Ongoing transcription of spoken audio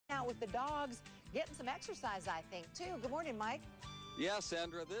with the dogs, getting some exercise, I think, too. Good morning, Mike. Yeah,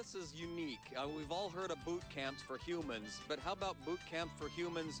 Sandra, this is unique. We've all heard of boot camps for humans, but how about boot camps for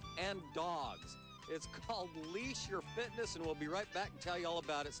humans and dogs? It's called Leash Your Fitness, and we'll be right back and tell you all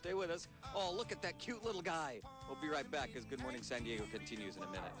about it. Stay with us. Oh, look at that cute little guy. We'll be right back as Good Morning San Diego continues in a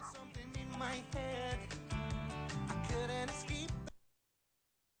minute. Something in my head, I couldn't escape.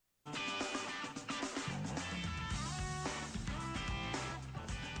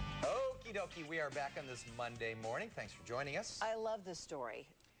 Okie dokie, we are back on this Monday morning. Thanks for joining us. I love this story.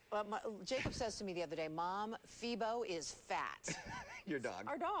 Jacob says to me the other day, Mom, Phoebo is fat. Your dog.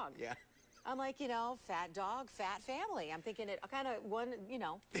 Our dog. Yeah. I'm like, fat dog, fat family. I'm thinking it kind of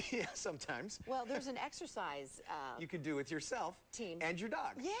Yeah, sometimes. Well, there's an exercise you could do with yourself team. And your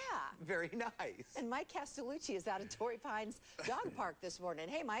dog. Yeah. Very nice. And Mike Castellucci is out at Torrey Pines Dog Park this morning.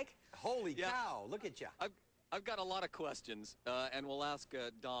 Hey, Mike. Holy cow, look at you. I've got a lot of questions, and we'll ask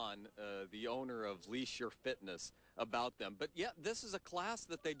Dawn, the owner of Leash Your Fitness, about them. But yeah, this is a class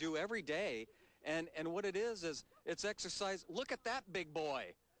that they do every day, and what it is it's exercise. Look at that big boy.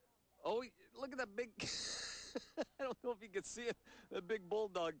 Oh, look at that big, I don't know if you can see it, that big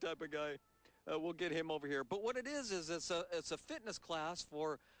bulldog type of guy. We'll get him over here. But what it is it's a fitness class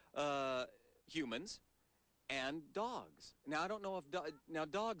for humans and dogs. Now, I don't know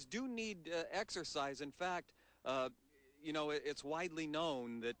if dogs do need exercise. In fact, it's widely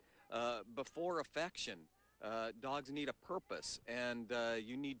known that before affection, dogs need a purpose, and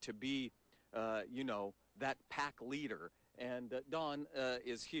you need to be, that pack leader. And Dawn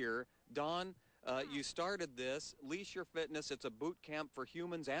is here. Dawn, you started this, Leash Your Fitness. It's a boot camp for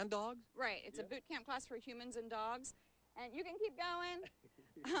humans and dogs? Right. It's a boot camp class for humans and dogs. And you can keep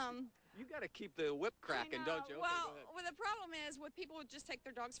going. You got to keep the whip cracking, don't you? Well, the problem is with people who just take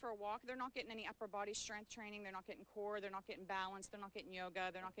their dogs for a walk, they're not getting any upper body strength training. They're not getting core. They're not getting balance. They're not getting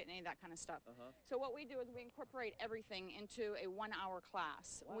yoga. They're not getting any of that kind of stuff. So what we do is we incorporate everything into a 1-hour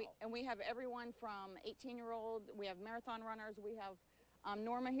class. Wow. We have everyone from 18-year-old. We have marathon runners. We have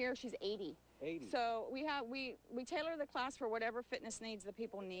Norma here. She's 80. 80. So we tailor the class for whatever fitness needs the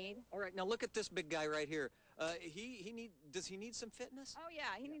people need. All right, now look at this big guy right here. Does he need some fitness? Oh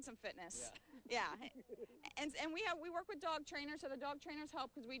yeah, he needs some fitness. Yeah, and we work with dog trainers, so the dog trainers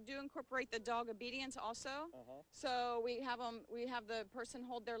help because we do incorporate the dog obedience also. So we have the person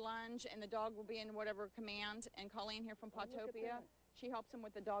hold their lunge, and the dog will be in whatever command. And Colleen here from Potopia, she helps them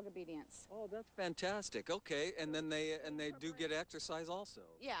with the dog obedience. Oh, that's fantastic. Okay, and then they do get exercise also.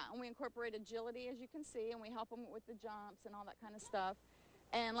 Yeah, and we incorporate agility, as you can see, and we help them with the jumps and all that kind of stuff.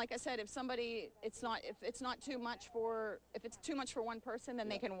 And like I said, if it's too much for one person, then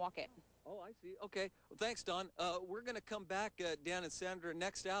they can walk it. Oh, I see. Okay. Well, thanks, Don. We're going to come back, Dan and Sandra,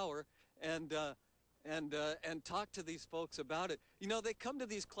 next hour, and talk to these folks about it. They come to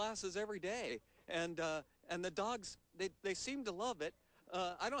these classes every day, and the dogs, they seem to love it.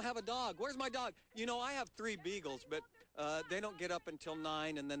 I don't have a dog. Where's my dog? I have 3 beagles, but they don't get up until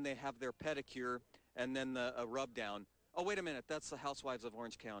 9, and then they have their pedicure and then the rub down. Oh, wait a minute. That's the Housewives of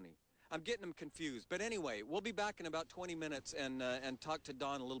Orange County. I'm getting them confused. But anyway, we'll be back in about 20 minutes and talk to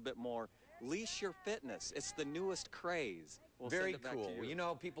Dawn a little bit more. Leash Your Fitness. It's the newest craze. We'll Very send it back cool. to you.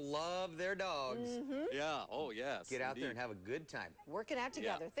 Well, people love their dogs. Yeah. Oh, yes. Get out there and have a good time. Working out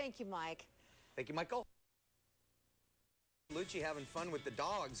together. Yeah. Thank you, Mike. Thank you, Michael. Lucci having fun with the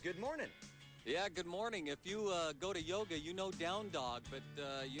dogs. Good morning. Yeah, good morning. If you go to yoga, down dog, but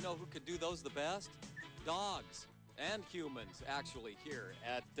you know who could do those the best? Dogs and humans, actually, here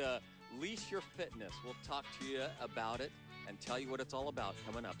at Leash Your Fitness. We'll talk to you about it and tell you what it's all about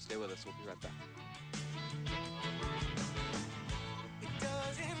coming up. Stay with us. We'll be right back. It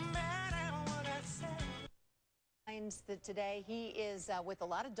doesn't matter what I say. That today he is with a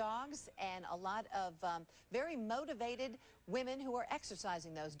lot of dogs and a lot of very motivated women who are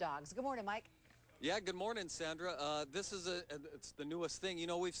exercising those dogs. Good morning, Mike. Yeah, good morning, Sandra. This is it's the newest thing.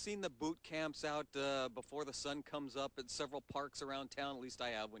 We've seen the boot camps out before the sun comes up at several parks around town. At least I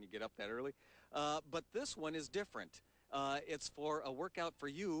have when you get up that early. But this one is different. It's for a workout for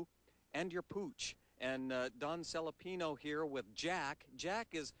you and your pooch. And Don Celapino here with Jack. Jack,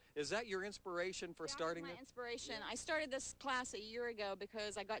 is that your inspiration for starting my it? inspiration. Yeah. I started this class a year ago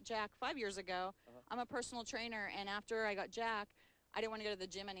because I got Jack 5 years ago. I'm a personal trainer, and after I got Jack, I didn't want to go to the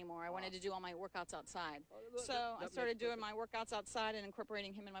gym anymore. I wanted to do all my workouts outside. So I started doing my workouts outside and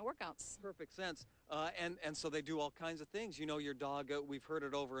incorporating him in my workouts. Perfect sense. And so they do all kinds of things. Your dog, we've heard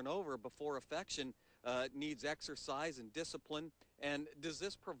it over and over, before affection, needs exercise and discipline. And does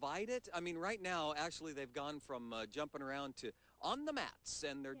this provide it? I mean, right now, actually, they've gone from jumping around to on the mats,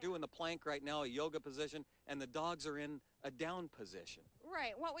 and they're doing the plank right now, a yoga position, and the dogs are in a down position.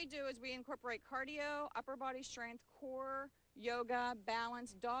 Right. What we do is we incorporate cardio, upper body strength, core, yoga,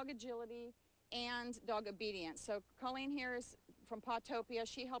 balance, dog agility, and dog obedience. So Colleen here is from Pawtopia.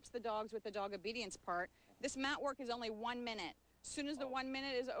 She helps the dogs with the dog obedience part. This mat work is only 1 minute. As soon as the 1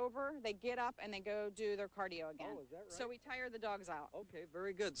 minute is over, they get up and they go do their cardio again. Oh, is that right? So we tire the dogs out. Okay,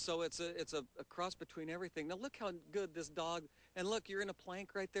 very good. So it's a cross between everything. Now look how good this dog, and look, you're in a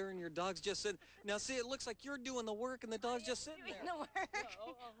plank right there and your dog's just sitting. Now see, it looks like you're doing the work and the dog's just sitting there. The work.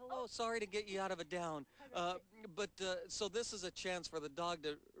 Yeah, hello, sorry to get you out of a down. So this is a chance for the dog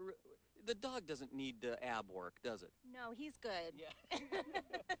to, the dog doesn't need ab work, does it? No, he's good. Yeah.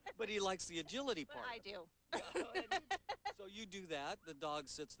 But he likes the agility part. I do. So you do that, the dog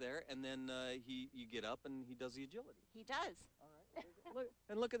sits there, and then you get up and he does the agility. He does. All right.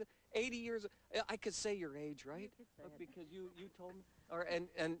 Look at the 80 years. I could say your age, right? Because you told me. All right,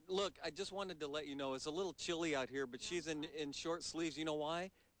 and look, I just wanted to let you know it's a little chilly out here, but she's in short sleeves. You know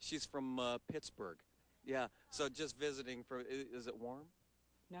why? She's from Pittsburgh. Yeah. So just visiting from. Is it warm?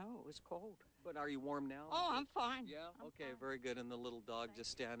 No, it was cold. But are you warm now? Oh, I'm fine. Yeah. I'm Okay. fine. Very good. And the little dog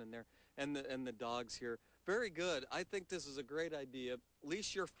just standing there, and the dogs here. Very good. I think this is a great idea.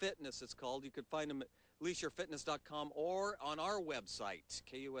 Leash Your Fitness, it's called. You could find them at leashyourfitness.com or on our website,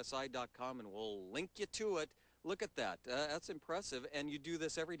 KUSI.com, and we'll link you to it. Look at that. That's impressive. And you do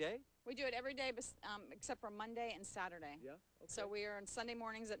this every day? We do it every day except for Monday and Saturday. Yeah. Okay. So we are on Sunday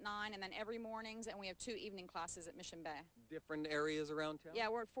mornings at 9 and then every mornings, and we have 2 evening classes at Mission Bay. Different areas around town? Yeah,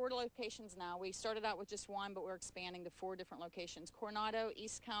 we're at 4 locations now. We started out with just 1, but we're expanding to 4 different locations. Coronado,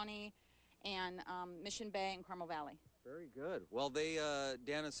 East County, and Mission Bay and Carmel Valley. Very good. Well, Dan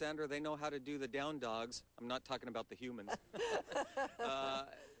and Sandra, they know how to do the down dogs. I'm not talking about the humans.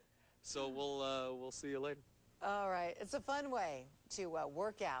 So we'll see you later. All right. It's a fun way to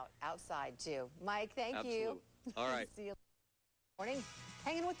work out outside, too. Mike, thank you. All right. See you morning.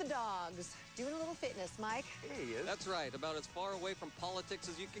 Hanging with the dogs, doing a little fitness, Mike. Here he is. That's right, about as far away from politics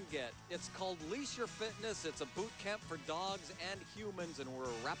as you can get. It's called Leash Your Fitness. It's a boot camp for dogs and humans, and we're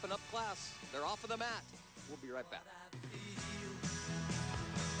wrapping up class. They're off of the mat. We'll be right back.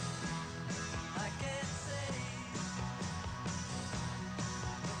 I can't say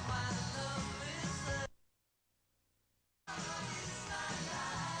my love is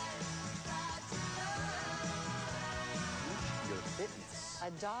Leash Your Fitness. A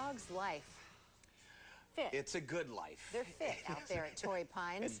dog's life. Fit. It's a good life. They're fit out there at Torrey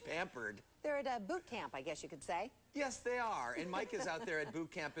Pines. And pampered. They're at a boot camp, I guess you could say. Yes, they are. And Mike is out there at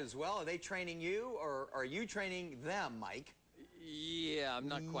boot camp as well. Are they training you, or are you training them, Mike? Yeah, I'm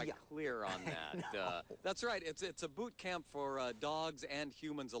not quite clear on that. No. That's right. It's a boot camp for dogs and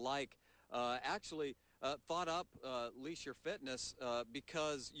humans alike. Actually, thought up Leash Your Fitness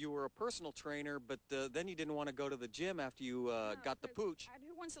because you were a personal trainer, but then you didn't want to go to the gym after you got the pooch.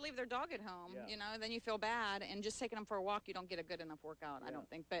 Who wants to leave their dog at home? Yeah. You know, then you feel bad, and just taking them for a walk, you don't get a good enough workout, I don't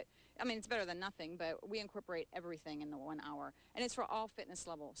think. But I mean, it's better than nothing. But we incorporate everything in the 1 hour, and it's for all fitness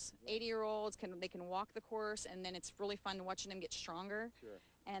levels. 80-year-olds can walk the course, and then it's really fun watching them get stronger. Sure.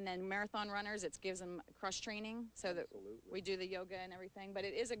 And then marathon runners, it gives them cross training, so that we do the yoga and everything. But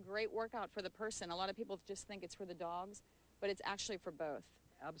it is a great workout for the person. A lot of people just think it's for the dogs, but it's actually for both.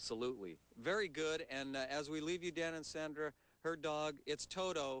 Absolutely. Very good. And as we leave you, Dan and Sandra, her dog, it's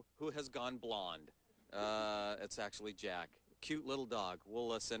Toto, who has gone blonde. It's actually Jack. Cute little dog.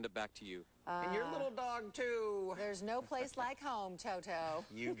 We'll send it back to you. And your little dog, too. There's no place like home, Toto.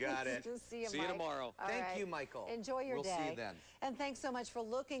 You got it. See you, See you Mike. tomorrow. All Thank right. you, Michael. Enjoy your we'll day. see you then. And thanks so much for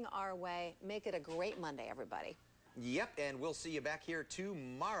looking our way. Make it a great Monday, everybody. Yep, and we'll see you back here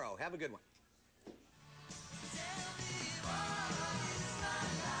tomorrow. Have a good one. tell me why.